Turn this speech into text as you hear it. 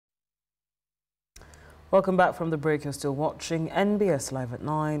Welcome back from the break. You're still watching NBS Live at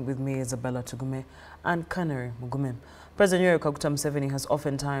 9 with me, Isabella Tugume and Kanari Mugume. President Yoweri Kaguta Museveni has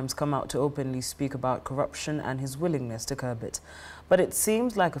oftentimes come out to openly speak about corruption and his willingness to curb it. But it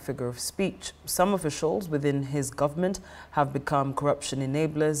seems like a figure of speech. Some officials within his government have become corruption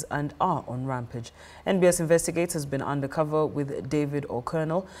enablers and are on rampage. NBS Investigates has been undercover with David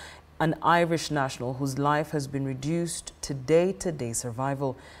O'Connell, an Irish national whose life has been reduced to day-to-day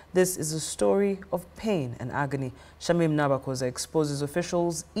survival. This is a story of pain and agony. Shamim Nabakoza exposes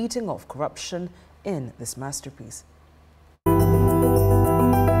officials eating off corruption in this masterpiece. It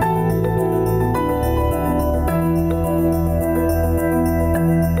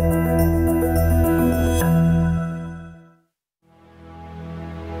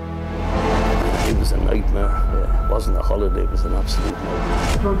was a nightmare. It wasn't a holiday, it was an absolute nightmare.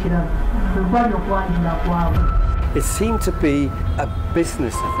 It seemed to be a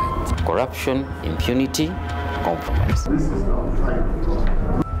business event. Corruption, impunity, compromise.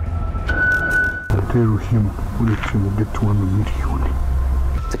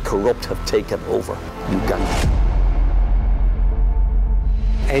 The corrupt have taken over Uganda.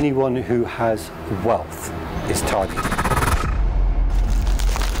 Anyone who has wealth is targeted.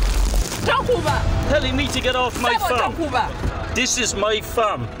 Telling me to get off my farm. This is my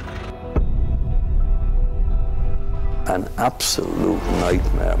farm. An absolute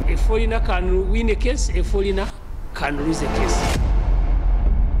nightmare. A foreigner can win a case, a foreigner can lose a case.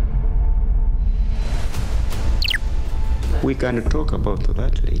 We can talk about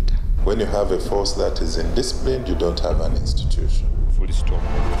that later. When you have a force that is indisciplined, you don't have an institution. Full stop.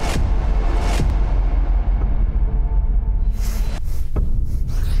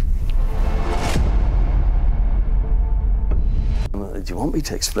 Do you want me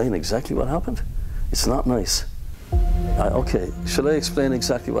to explain exactly what happened? It's not nice. Okay, shall I explain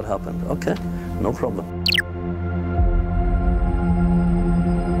exactly what happened? Okay, no problem.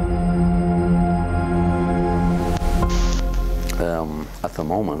 At the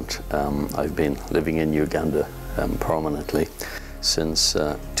moment, I've been living in Uganda permanently since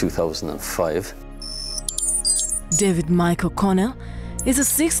 2005. David Mike O'Connell is a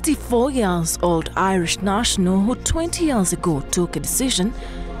 64-year-old Irish national who 20 years ago took a decision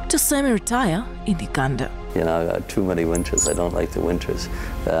to semi-retire in Uganda. You know, I've had too many winters. I don't like the winters.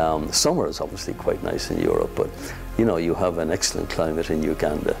 Summer is obviously quite nice in Europe, but you know, you have an excellent climate in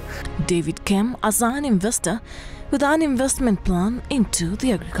Uganda. David came as an investor with an investment plan into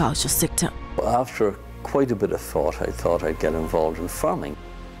the agriculture sector. After quite a bit of thought, I thought I'd get involved in farming.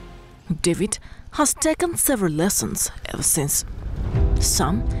 David has taken several lessons ever since.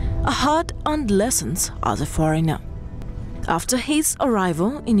 Some are hard-earned lessons as a foreigner. After his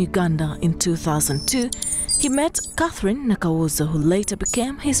arrival in Uganda in 2002, he met Catherine Nakawoza, who later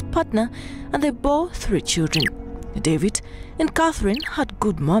became his partner, and they bore 3 children. David and Catherine had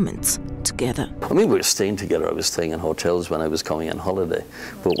good moments together. I mean, we were staying together. I was staying in hotels when I was coming on holiday.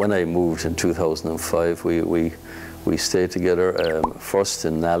 But when I moved in 2005, we stayed together first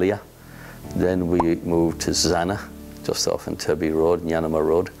in Nalia. Then we moved to Zana, just off Entebbe Road, Nyanama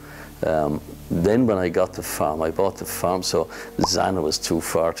Road. Then when I got the farm, I bought the farm, so Zana was too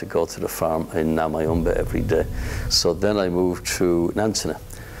far to go to the farm in Namayumba every day. So then I moved to Nansana,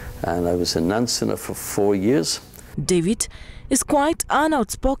 and I was in Nansana for 4 years. David is quite an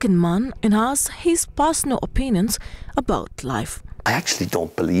outspoken man and has his personal opinions about life. I actually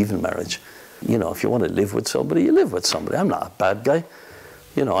don't believe in marriage. You know, if you want to live with somebody, you live with somebody. I'm not a bad guy.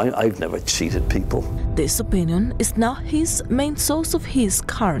 You know, I've never cheated people. This opinion is now his main source of his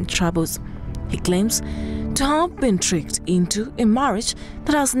current troubles. He claims to have been tricked into a marriage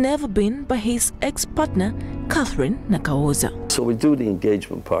that has never been by his ex-partner, Catherine Nakawoza. So we do the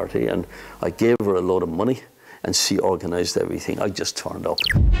engagement party, and I gave her a load of money, and she organised everything. I just turned up.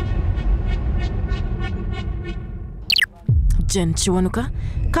 Jen Chiwanuka,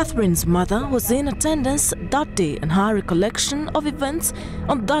 Catherine's mother, was in attendance that day, and her recollection of events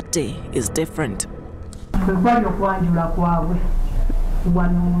on that day is different.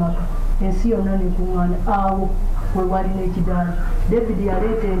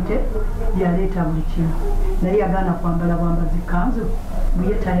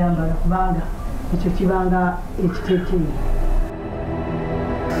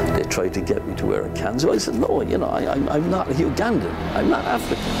 They tried to get me to wear a kanzu. I said, no, you know, I'm not a Ugandan. I'm not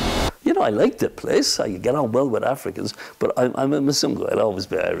African. You know, I like the place. I get on well with Africans, but I'm a Muslim guy. I'd always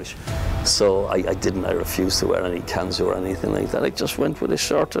be Irish. So I didn't. I refused to wear any kanzu or anything like that. I just went with a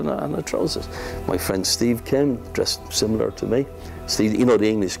shirt and a trousers. My friend Steve came, dressed similar to me. Steve, you know the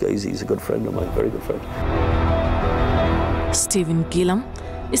English guys, he's a good friend of mine, very good friend. Stephen Gillam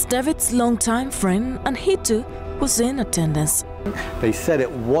is David's longtime friend, and he too was in attendance. They said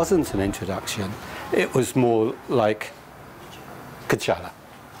it wasn't an introduction, it was more like Kachala.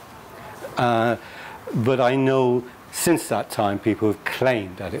 But I know since that time people have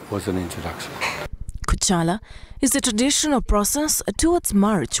claimed that it was an introduction. Kuchala is the traditional process towards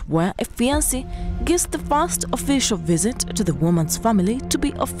marriage where a fiancé gives the first official visit to the woman's family to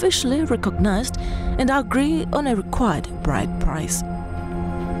be officially recognized and agree on a required bride price.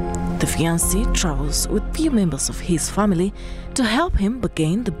 The fiancé travels with few members of his family to help him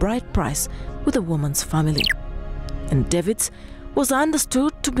bargain the bride price with the woman's family. And David's was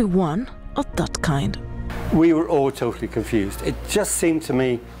understood to be one of that kind. We were all totally confused. It just seemed to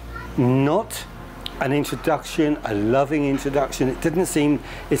me not an introduction, a loving introduction.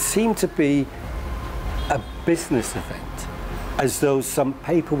 It seemed to be a business event, as though some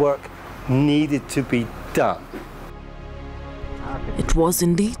paperwork needed to be done. It was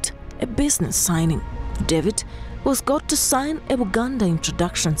indeed a business signing. David was got to sign a Uganda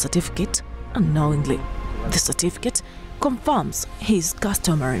introduction certificate unknowingly. The certificate confirms his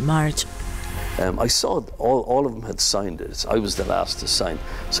customary marriage. I saw all of them had signed it. I was the last to sign.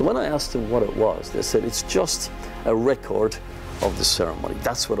 So when I asked them what it was, they said it's just a record of the ceremony.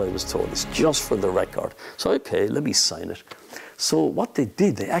 That's what I was told. It's just for the record. So okay, let me sign it. So what they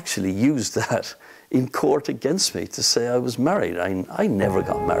did, they actually used that in court against me to say I was married. I never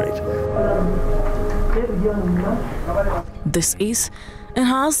got married. This is and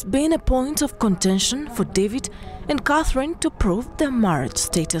has been a point of contention for David and Catherine to prove their marriage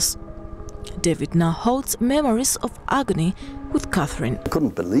status. David now holds memories of agony with Catherine. I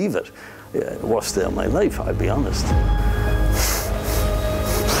couldn't believe it. Worst day of my life, I'll be honest.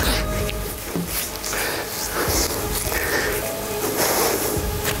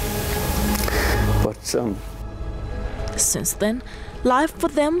 But since then, life for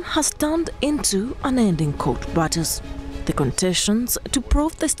them has turned into unending court battles. The contentions to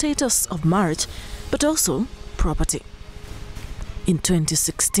prove the status of marriage, but also property. In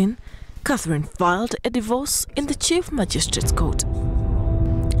 2016, Catherine filed a divorce in the Chief Magistrate's Court.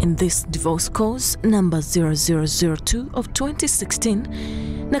 In this divorce cause, number 0002 of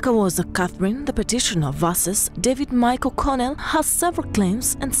 2016, Nakawaza Catherine, the petitioner, versus David Michael Connell, has several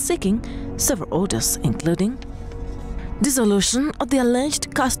claims and seeking several orders, including dissolution of the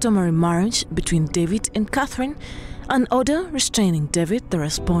alleged customary marriage between David and Catherine, an order restraining David, the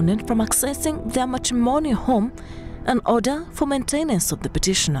respondent, from accessing their matrimonial home, an order for maintenance of the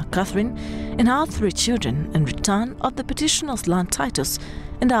petitioner, Catherine, and her 3 children, and return of the petitioner's land titles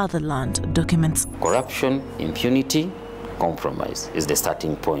and other land documents. Corruption, impunity, compromise is the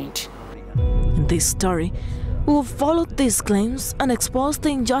starting point. In this story, we will follow these claims and expose the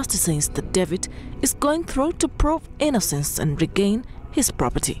injustices that David is going through to prove innocence and regain his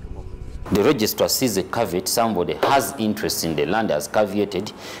property. The registrar sees a caveat, somebody has interest in the land, has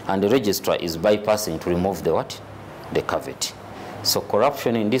caveated, and the registrar is bypassing to remove the what? The caveat. So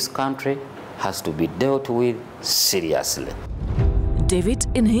corruption in this country has to be dealt with seriously. David,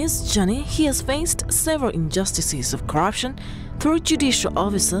 in his journey, he has faced several injustices of corruption through judicial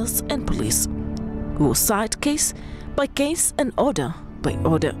officers and police, who will cite case by case and order by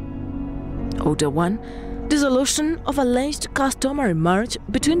order. Order 1. Dissolution of alleged customary marriage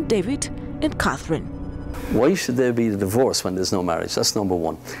between David and Catherine. why should there be a divorce when there's no marriage? That's number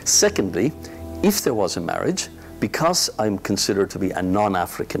one. Secondly, if there was a marriage, because I'm considered to be a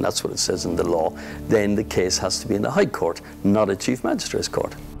non-African, that's what it says in the law, then the case has to be in the High Court, not a Chief Magistrate's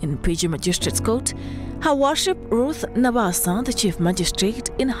Court. In PG Magistrates Court, Her Worship Ruth Nabasa, the Chief Magistrate,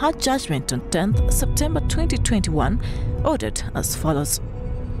 in her judgment on 10th September 2021, ordered as follows.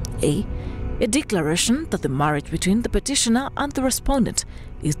 A declaration that the marriage between the petitioner and the respondent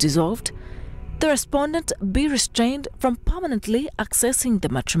is dissolved. The respondent be restrained from permanently accessing the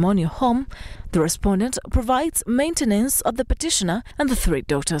matrimonial home. The respondent provides maintenance of the petitioner and the 3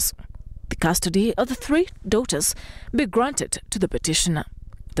 daughters. The custody of the 3 daughters be granted to the petitioner.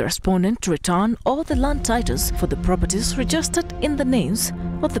 The respondent to return all the land titles for the properties registered in the names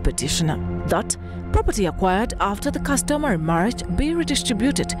of the petitioner. That property acquired after the customary marriage be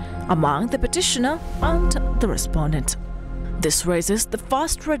redistributed among the petitioner and the respondent. This raises the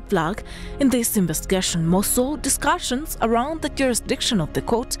first red flag in this investigation, more so discussions around the jurisdiction of the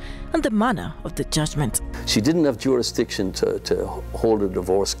court and the manner of the judgment. She didn't have jurisdiction to hold a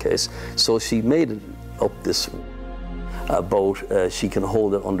divorce case, so she made up this about she can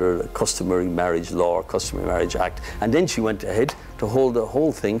hold it under the customary marriage law or customary marriage act, and then she went ahead to hold the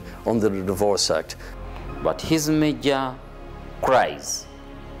whole thing under the Divorce Act. But his major cries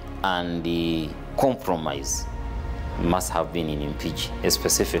and the compromise must have been impeached,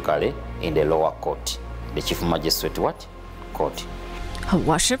 specifically in the lower court, the Chief Magistrate Court. Her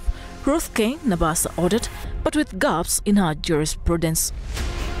Worship, Ruth K. Nabasa ordered, but with gaps in her jurisprudence.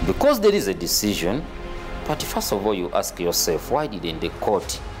 Because there is a decision, but first of all you ask yourself, why didn't the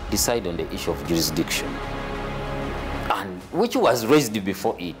court decide on the issue of jurisdiction? And which was raised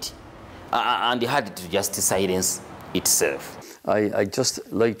before it, and they had to just silence itself. I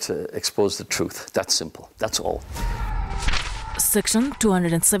just like to expose the truth. That's simple. That's all. Section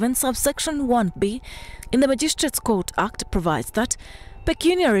 207, subsection 1b in the Magistrates Court Act provides that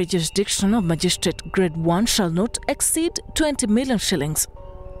pecuniary jurisdiction of Magistrate Grade 1 shall not exceed 20 million shillings.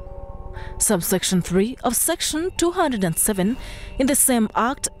 Subsection 3 of Section 207 in the same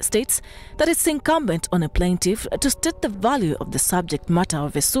Act states that it's incumbent on a plaintiff to state the value of the subject matter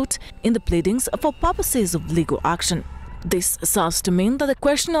of a suit in the pleadings for purposes of legal action. This serves to mean that the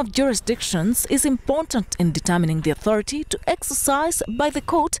question of jurisdictions is important in determining the authority to exercise by the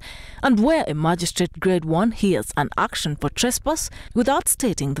court, and where a magistrate grade 1 hears an action for trespass without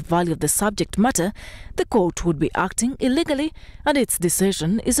stating the value of the subject matter, the court would be acting illegally, and its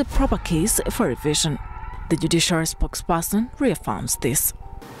decision is a proper case for revision. The judiciary spokesperson reaffirms this.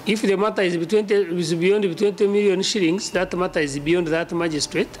 If the matter is beyond 20 million shillings, that matter is beyond that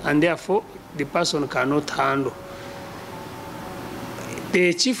magistrate, and therefore the person cannot handle.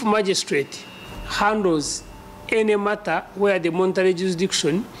 The Chief Magistrate handles any matter where the monetary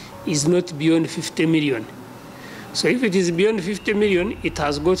jurisdiction is not beyond 50 million. So if it is beyond 50 million, it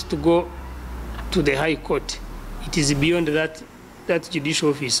has got to go to the High Court. It is beyond that judicial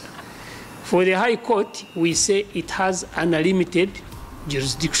officer. For the High Court, we say it has an unlimited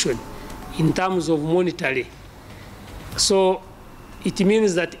jurisdiction in terms of monetary. So it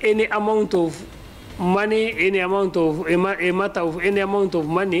means that any amount of money, any amount of a matter of any amount of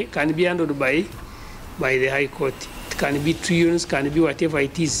money can be handled by the High Court. It can be trillions, can be whatever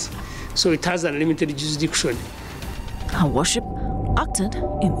it is. So it has unlimited jurisdiction. Her Worship acted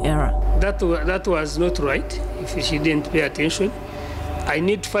in error. That was not right. If she didn't pay attention, I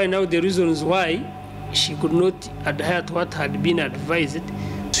need to find out the reasons why she could not adhere to what had been advised.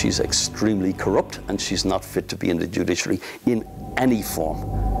 She's extremely corrupt, and she's not fit to be in the judiciary in any form.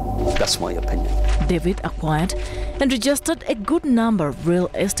 That's my opinion. David acquired and registered a good number of real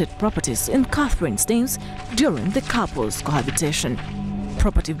estate properties in Catherine's names during the couple's cohabitation.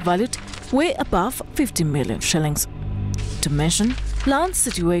 Property valued way above 50 million shillings. To mention, lands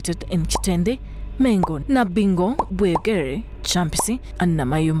situated in Kitende, Mengo, Nabingo, Bwegere, Champisi and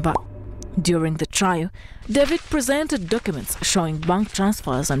Namayumba. During the trial, David presented documents showing bank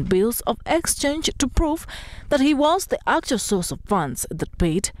transfers and bills of exchange to prove that he was the actual source of funds that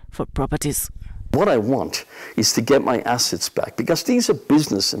paid for properties. What I want is to get my assets back, because these are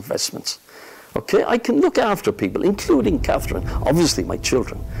business investments. Okay, I can look after people, including Catherine, obviously my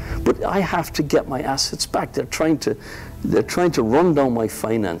children, but I have to get my assets back. They're trying to run down my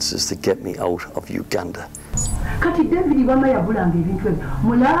finances to get me out of Uganda. Kati David wama yabulanga ebintu ebyo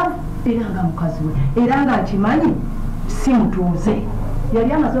mulavu era nga mukazi we era nga akimanyi si mutuuze.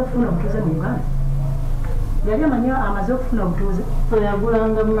 Yali amaze okufuna obutuuze mu Uganda. Yali amaze okufuna obutuuze.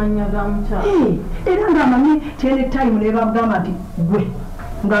 Yagulanga mumanya ga mukyala. Era nga amanyi tiene time ne bagamba nti gwe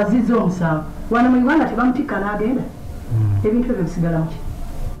ng'azizza omusango. Wano mu Uganda tebamutikka n'agenda. Ebintu ebyo bisigala muki?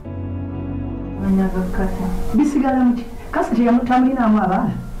 Manya ga kati. Bisigala muki? Kasi tamulinamu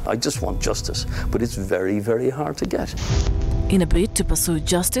abaana. I just want justice, but it's very, very hard to get. In a bid to pursue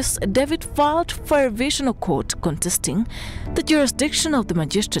justice, David filed for a revisional court contesting the jurisdiction of the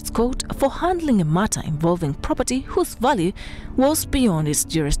Magistrates Court for handling a matter involving property whose value was beyond its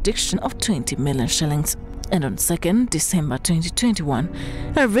jurisdiction of 20 million shillings. And on 2nd December 2021,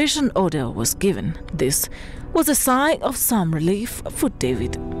 a revision order was given. This was a sigh of some relief for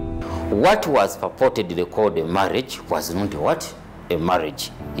David. What was purportedly called a marriage was not what? A marriage.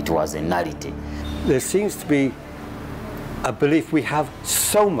 It was a nullity. There seems to be a belief we have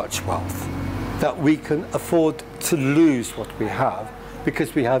so much wealth that we can afford to lose what we have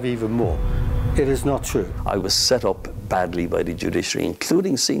because we have even more. It is not true. I was set up badly by the judiciary,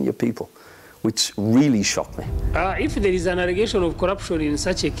 including senior people, which really shocked me. If there is an allegation of corruption in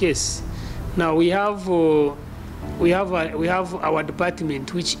such a case, now we have our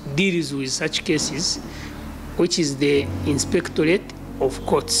department which deals with such cases, which is the Inspectorate of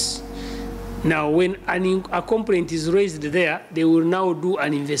Courts. Now, when a complaint is raised there, they will now do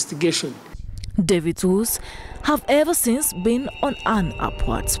an investigation. David's woes have ever since been on an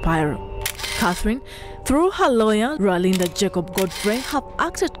upward spiral. Catherine, through her lawyer, Ralinda Jacob Godfrey, have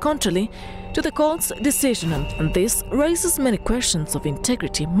acted contrary to the court's decision, and this raises many questions of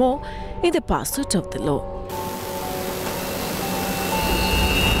integrity more in the pursuit of the law.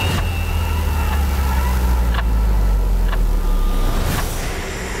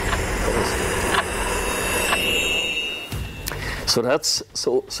 So that's,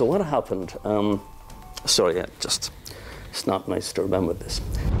 so what happened, sorry, it's not nice to remember this.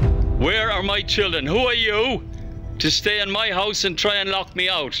 Where are my children? Who are you to stay in my house and try and lock me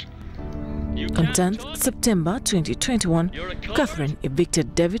out? On 10th September 2021, Catherine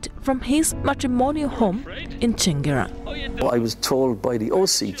evicted David from his matrimonial home in Chingira. I was told by the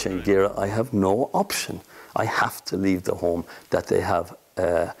OC Chingira I have no option. I have to leave the home, that they have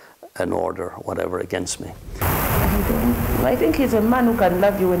an order, whatever, against me. I think he's a man who can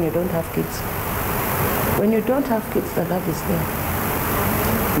love you when you don't have kids. When you don't have kids, the love is there.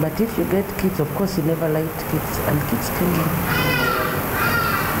 But if you get kids, of course, he never liked kids, and kids came in.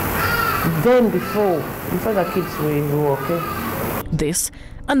 Then before the kids were okay. This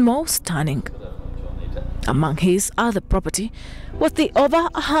and more stunning. Among his other property was the over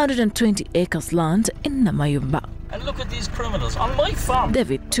 120 acres land in Namayumba. And look at these criminals on my farm.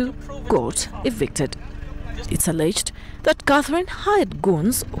 David too got evicted. It's alleged that Catherine hired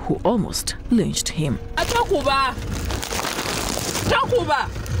goons who almost lynched him.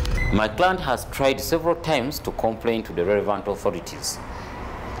 My client has tried several times to complain to the relevant authorities.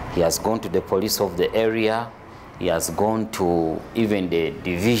 He has gone to the police of the area, he has gone to even the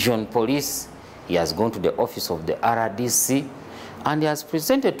division police, he has gone to the office of the RDC, and he has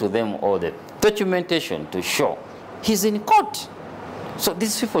presented to them all the documentation to show he's in court. So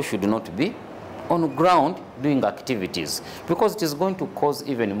these people should not be on ground doing activities, because it is going to cause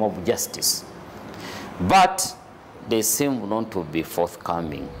even more justice. But they seem not to be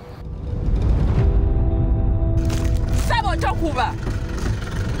forthcoming.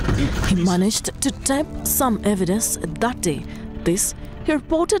 He managed to tape some evidence that day. This, he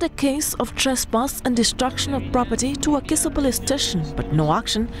reported a case of trespass and destruction of property to Akiso police station, but no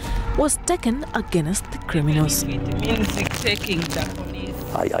action was taken against the criminals.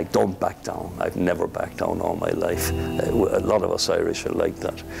 I don't back down. I've never backed down all my life. A lot of us Irish are like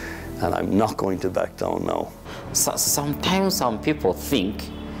that. And I'm not going to back down now. Sometimes some people think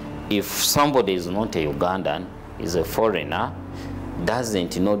if somebody is not a Ugandan, is a foreigner,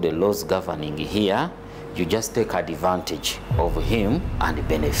 doesn't know the laws governing here, you just take advantage of him and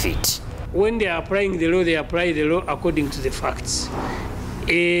benefit. When they are applying the law, they apply the law according to the facts.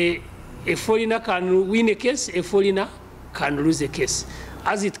 A foreigner can win a case, a foreigner can lose a case.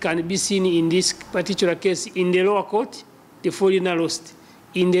 As it can be seen in this particular case, in the lower court, the foreigner lost.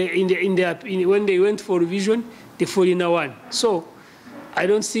 When they went for revision, the foreigner won. So I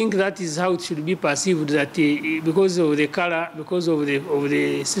don't think that is how it should be perceived, that because of the color, because of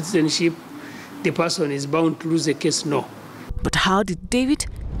the citizenship, the person is bound to lose the case. No. But how did David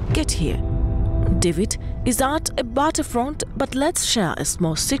get here? David is at a battlefront, but let's share a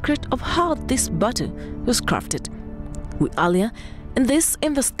small secret of how this battle was crafted. We earlier in this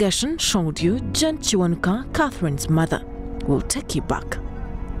investigation showed you Jen Chiwanuka, Catherine's mother. We'll take you back.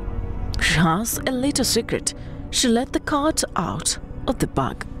 She has a little secret. She let the cat out of the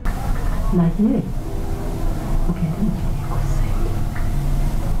bag.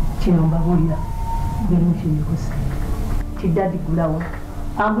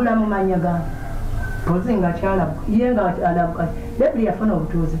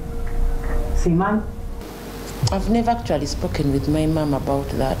 I've never actually spoken with my mom about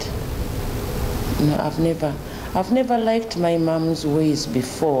that. No, I've never liked my mom's ways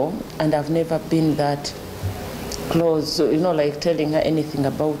before, and I've never been that close, you know, like telling her anything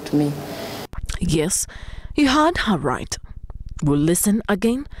about me. Yes, you heard her right. We'll listen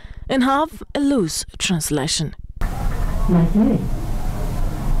again and have a loose translation.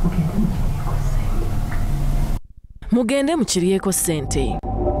 Mugende mukiriyeko sente.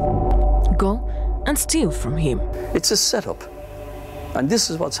 Go and steal from him. It's a setup. And this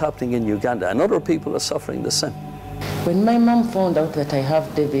is what's happening in Uganda, and other people are suffering the same. When my mom found out that I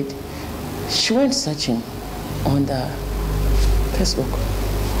have David, she went searching on the Facebook,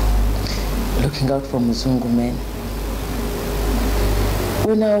 looking out for Muzungu men.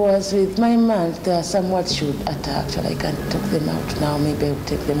 When I was with my man, there are some words she would utter. Actually, I can't talk them out now. Maybe I will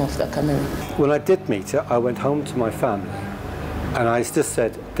take them off the camera. When I did meet her, I went home to my family, and I just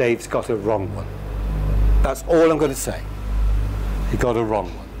said, Dave's got a wrong one. That's all I'm going to say. He got a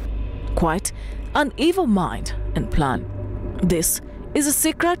wrong one. Quite an evil mind and plan. This is a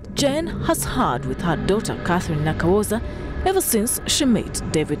secret Jane has had with her daughter Catherine Nakawoza ever since she met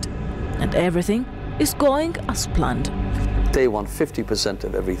David. And everything is going as planned. They want 50%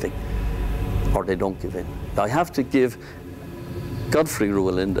 of everything, or they don't give in. I have to give Godfrey,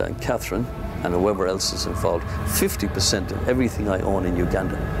 Ruwalinda and Catherine, and whoever else is involved, 50% of everything I own in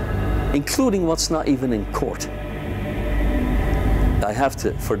Uganda, including what's not even in court. I have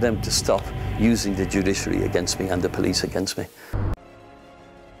to, for them to stop using the judiciary against me and the police against me.